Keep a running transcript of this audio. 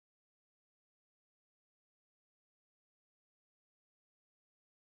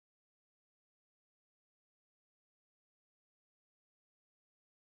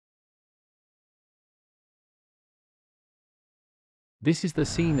This is the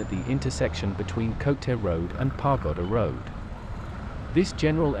scene at the intersection between Kotte Road and Pagoda Road. This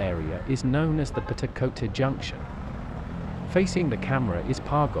general area is known as the Kotte Junction. Facing the camera is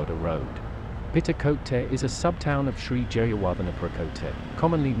Pagoda Road. Kotte is a subtown of Sri Jayawardenapura Kotte,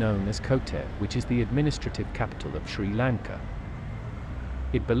 commonly known as Kotte, which is the administrative capital of Sri Lanka.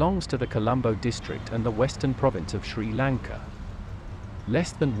 It belongs to the Colombo district and the western province of Sri Lanka.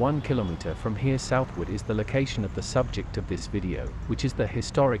 Less than 1 kilometer from here southward is the location of the subject of this video, which is the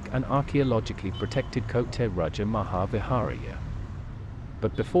historic and archaeologically protected Kotte Raga Maha Viharaya.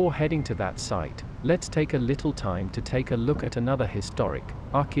 But before heading to that site, let's take a little time to take a look at another historic,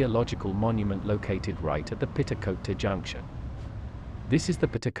 archaeological monument located right at the Kotte Junction. This is the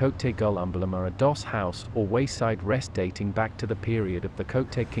Kotte Ambalama, a doss house or wayside rest dating back to the period of the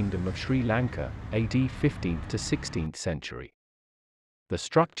Kotte Kingdom of Sri Lanka, AD 15th to 16th century. The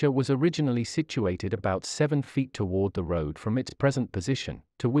structure was originally situated about 7 feet toward the road from its present position,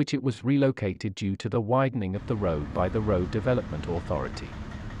 to which it was relocated due to the widening of the road by the Road Development Authority.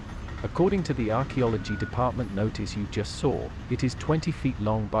 According to the Archaeology Department notice you just saw, it is 20 feet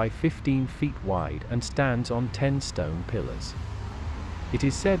long by 15 feet wide and stands on 10 stone pillars. It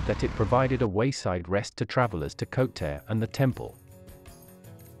is said that it provided a wayside rest to travelers to Kotte and the temple.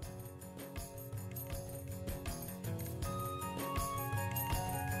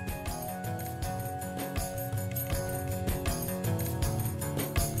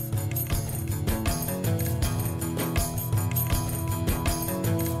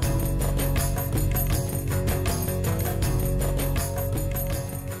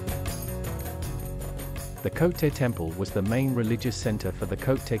 The Kotte Temple was the main religious center for the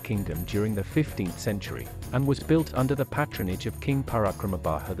Kotte Kingdom during the 15th century, and was built under the patronage of King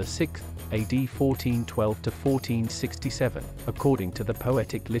Parakramabahu VI, AD 1412 to 1467, according to the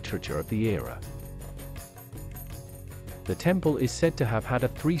poetic literature of the era. The temple is said to have had a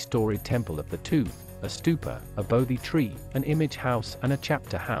 3-storied temple of the tooth, a stupa, a bodhi tree, an image house and a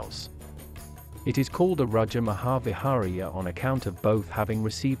chapter house. It is called a Raja Maha Viharaya on account of both having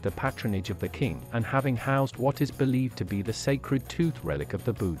received the patronage of the king and having housed what is believed to be the sacred tooth relic of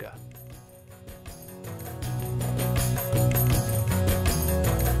the Buddha.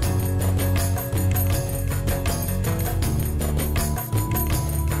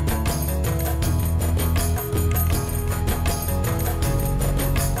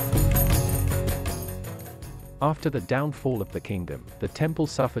 After the downfall of the kingdom, the temple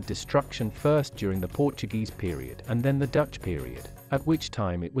suffered destruction first during the Portuguese period and then the Dutch period, at which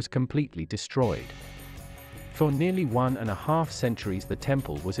time it was completely destroyed. For nearly 1.5 centuries the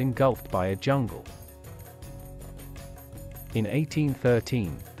temple was engulfed by a jungle. In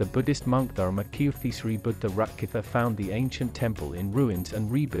 1813, the Buddhist monk Dharmakirti Sri Buddha Rutkitha found the ancient temple in ruins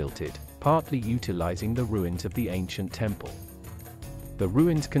and rebuilt it, partly utilizing the ruins of the ancient temple. The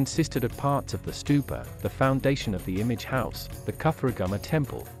ruins consisted of parts of the stupa, the foundation of the image house, the Kutharagama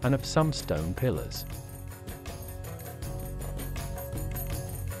temple, and of some stone pillars.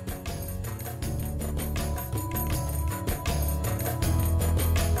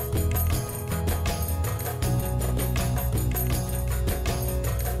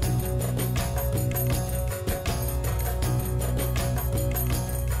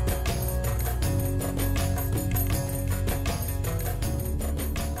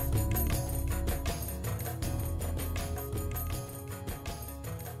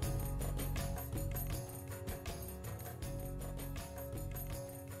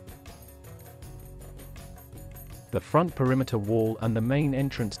 The front perimeter wall and the main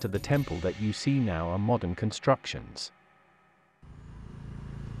entrance to the temple that you see now are modern constructions.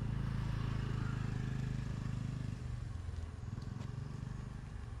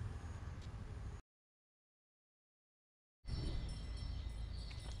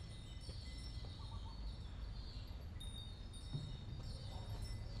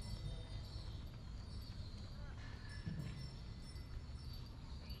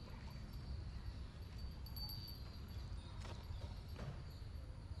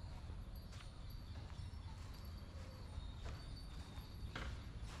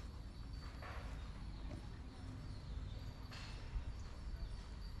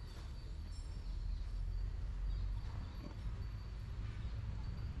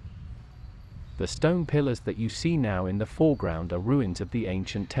 The stone pillars that you see now in the foreground are ruins of the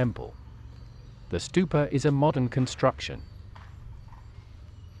ancient temple. The stupa is a modern construction.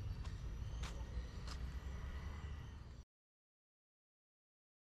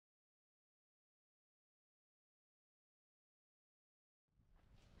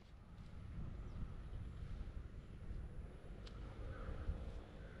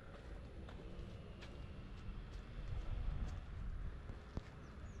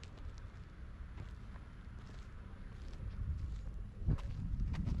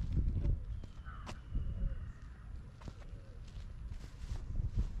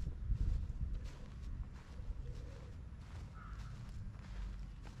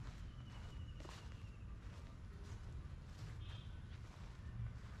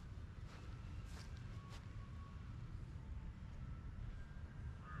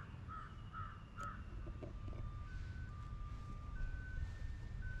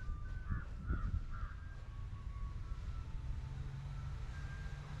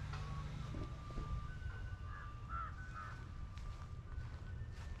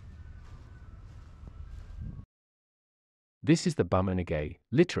 This is the Bhumanagay,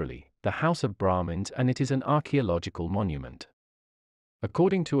 literally, the house of Brahmins, and it is an archaeological monument.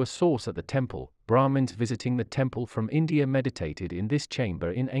 According to a source at the temple, Brahmins visiting the temple from India meditated in this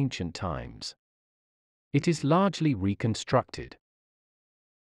chamber in ancient times. It is largely reconstructed.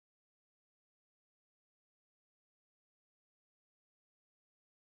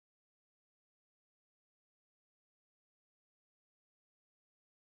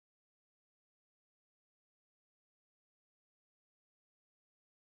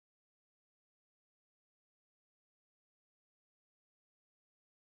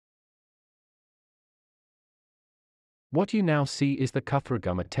 What you now see is the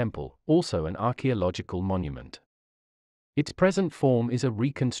Kuthragama temple, also an archaeological monument. Its present form is a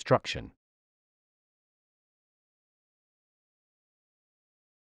reconstruction.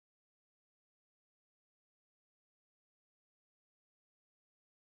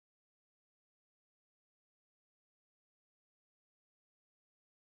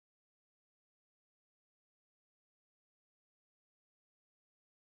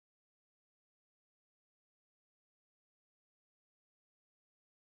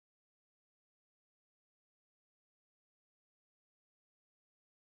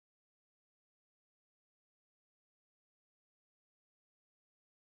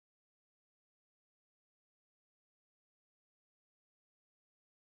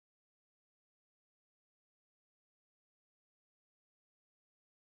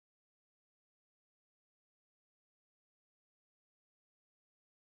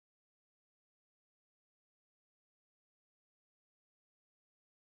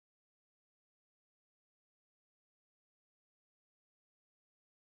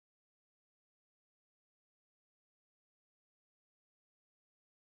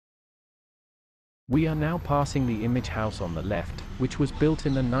 We are now passing the image house on the left, which was built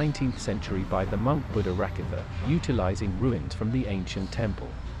in the 19th century by the monk Buddha Rakatha, utilizing ruins from the ancient temple.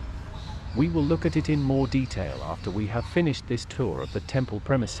 We will look at it in more detail after we have finished this tour of the temple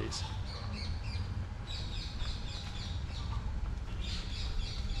premises.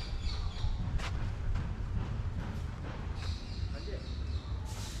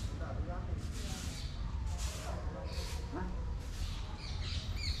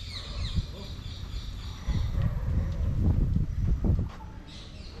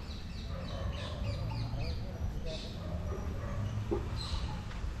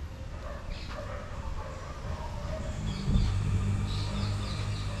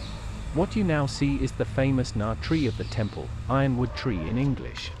 What you now see is the famous Na tree of the temple, ironwood tree in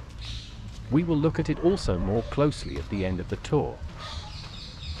English. We will look at it also more closely at the end of the tour.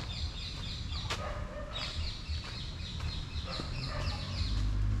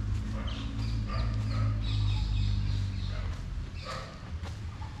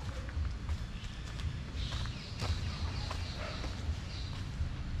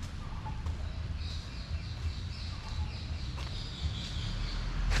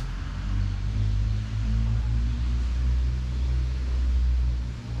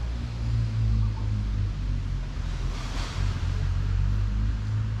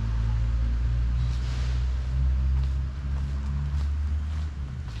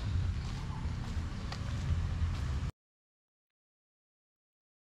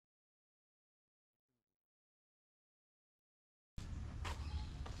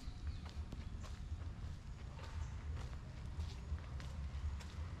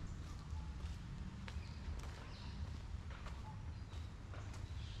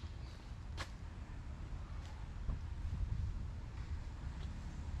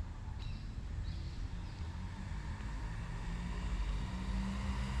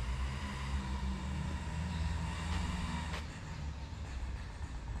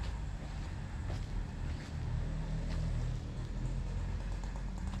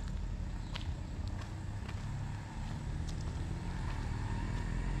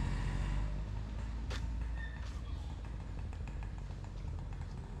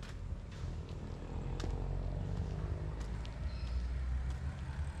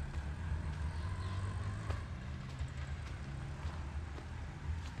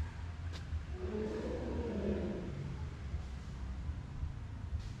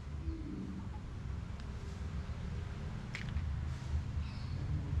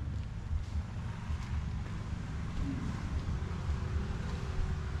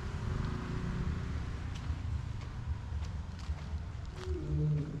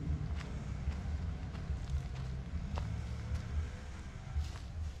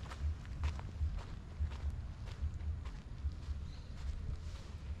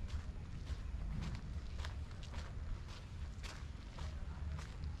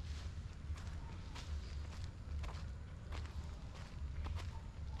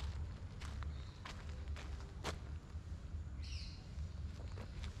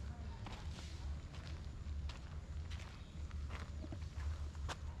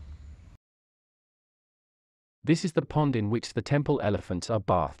 This is the pond in which the temple elephants are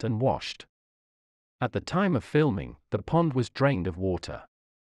bathed and washed. At the time of filming, the pond was drained of water.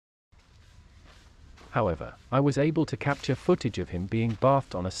 However, I was able to capture footage of him being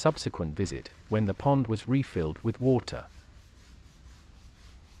bathed on a subsequent visit, when the pond was refilled with water.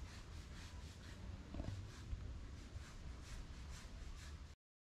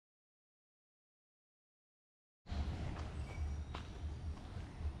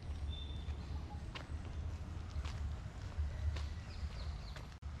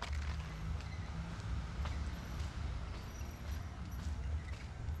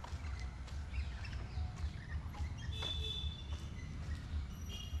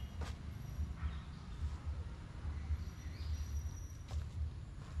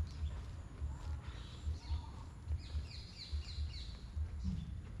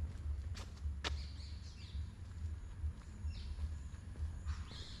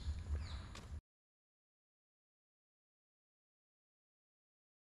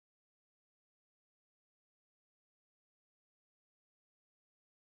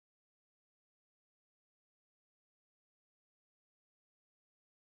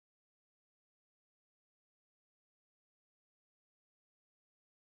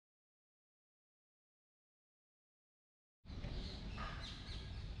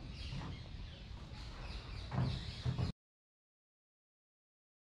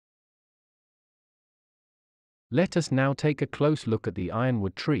 Let us now take a close look at the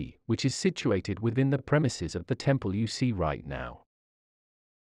ironwood tree, which is situated within the premises of the temple you see right now.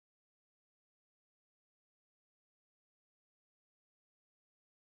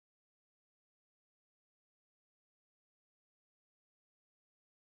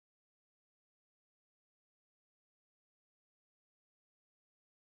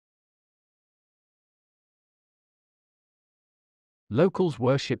 Locals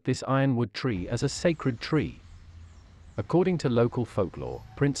worship this ironwood tree as a sacred tree. According to local folklore,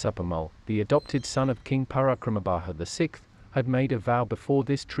 Prince Upamal, the adopted son of King Parakramabahu VI, had made a vow before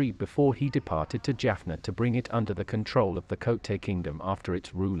this tree before he departed to Jaffna to bring it under the control of the Kotte Kingdom after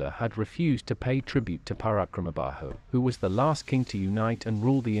its ruler had refused to pay tribute to Parakramabahu, who was the last king to unite and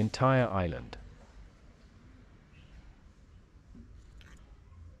rule the entire island.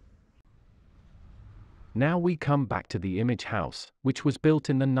 Now we come back to the image house, which was built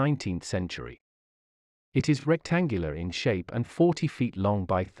in the 19th century. It is rectangular in shape and 40 feet long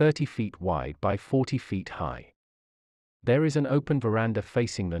by 30 feet wide by 40 feet high. There is an open veranda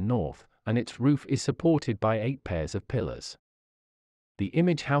facing the north, and its roof is supported by 8 pairs of pillars. The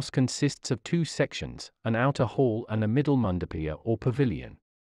image house consists of 2 sections, an outer hall and a middle mandapia or pavilion.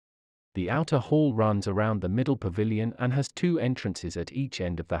 The outer hall runs around the middle pavilion and has 2 entrances at each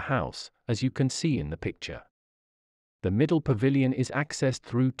end of the house, as you can see in the picture. The middle pavilion is accessed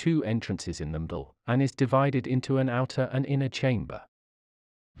through 2 entrances in the middle, and is divided into an outer and inner chamber.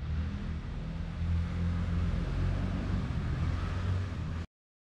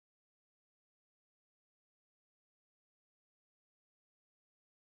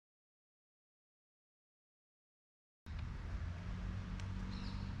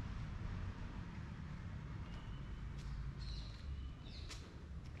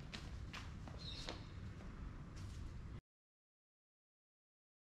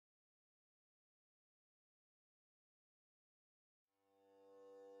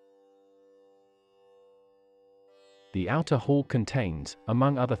 The outer hall contains,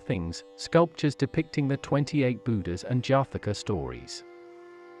 among other things, sculptures depicting the 28 Buddhas and Jataka stories.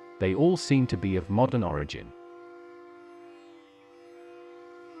 They all seem to be of modern origin.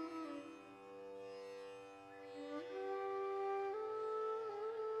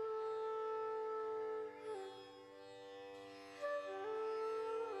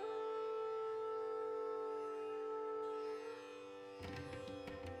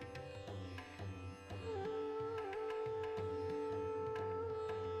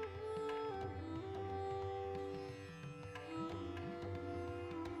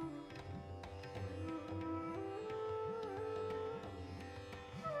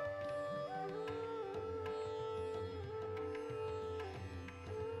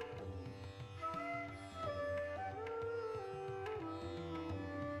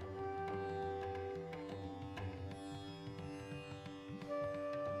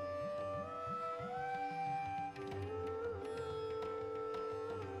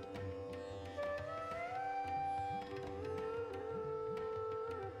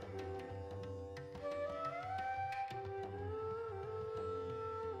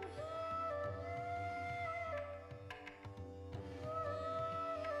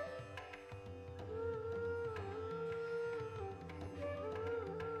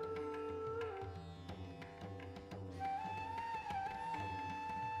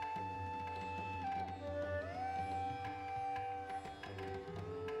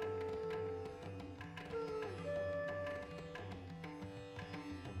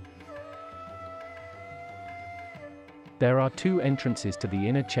 There are two entrances to the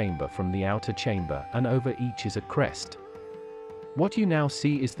inner chamber from the outer chamber, and over each is a crest. What you now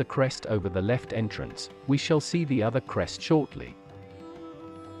see is the crest over the left entrance. We shall see the other crest shortly.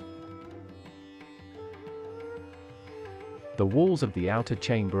 The walls of the outer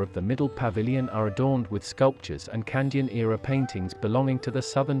chamber of the middle pavilion are adorned with sculptures and Kandyan-era paintings belonging to the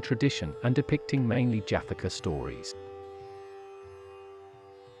southern tradition and depicting mainly Jathaka stories.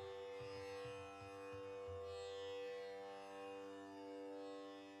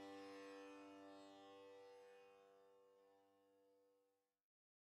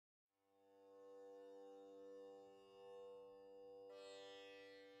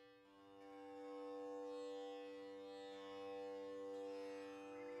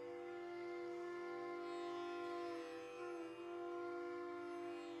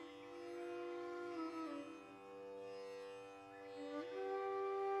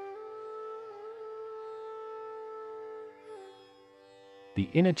 The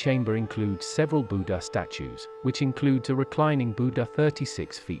inner chamber includes several Buddha statues, which includes a reclining Buddha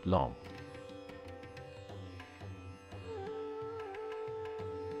 36 feet long.